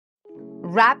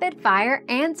Rapid fire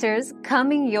answers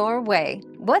coming your way.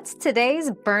 What's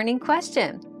today's burning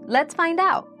question? Let's find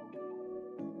out.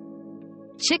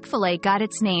 Chick-fil-A got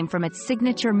its name from its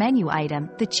signature menu item,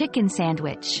 the chicken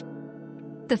sandwich.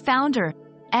 The founder,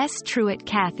 S. Truett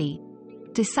Cathy,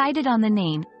 decided on the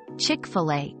name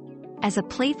Chick-fil-A as a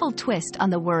playful twist on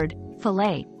the word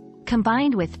filet,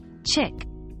 combined with chick,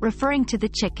 referring to the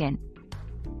chicken.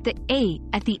 The A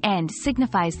at the end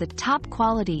signifies the top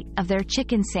quality of their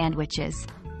chicken sandwiches.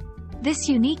 This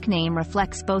unique name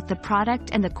reflects both the product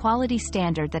and the quality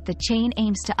standard that the chain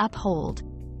aims to uphold,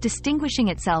 distinguishing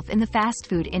itself in the fast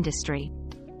food industry.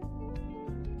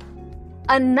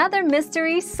 Another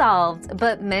mystery solved,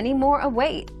 but many more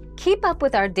await. Keep up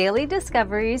with our daily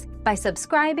discoveries by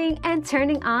subscribing and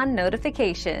turning on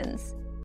notifications.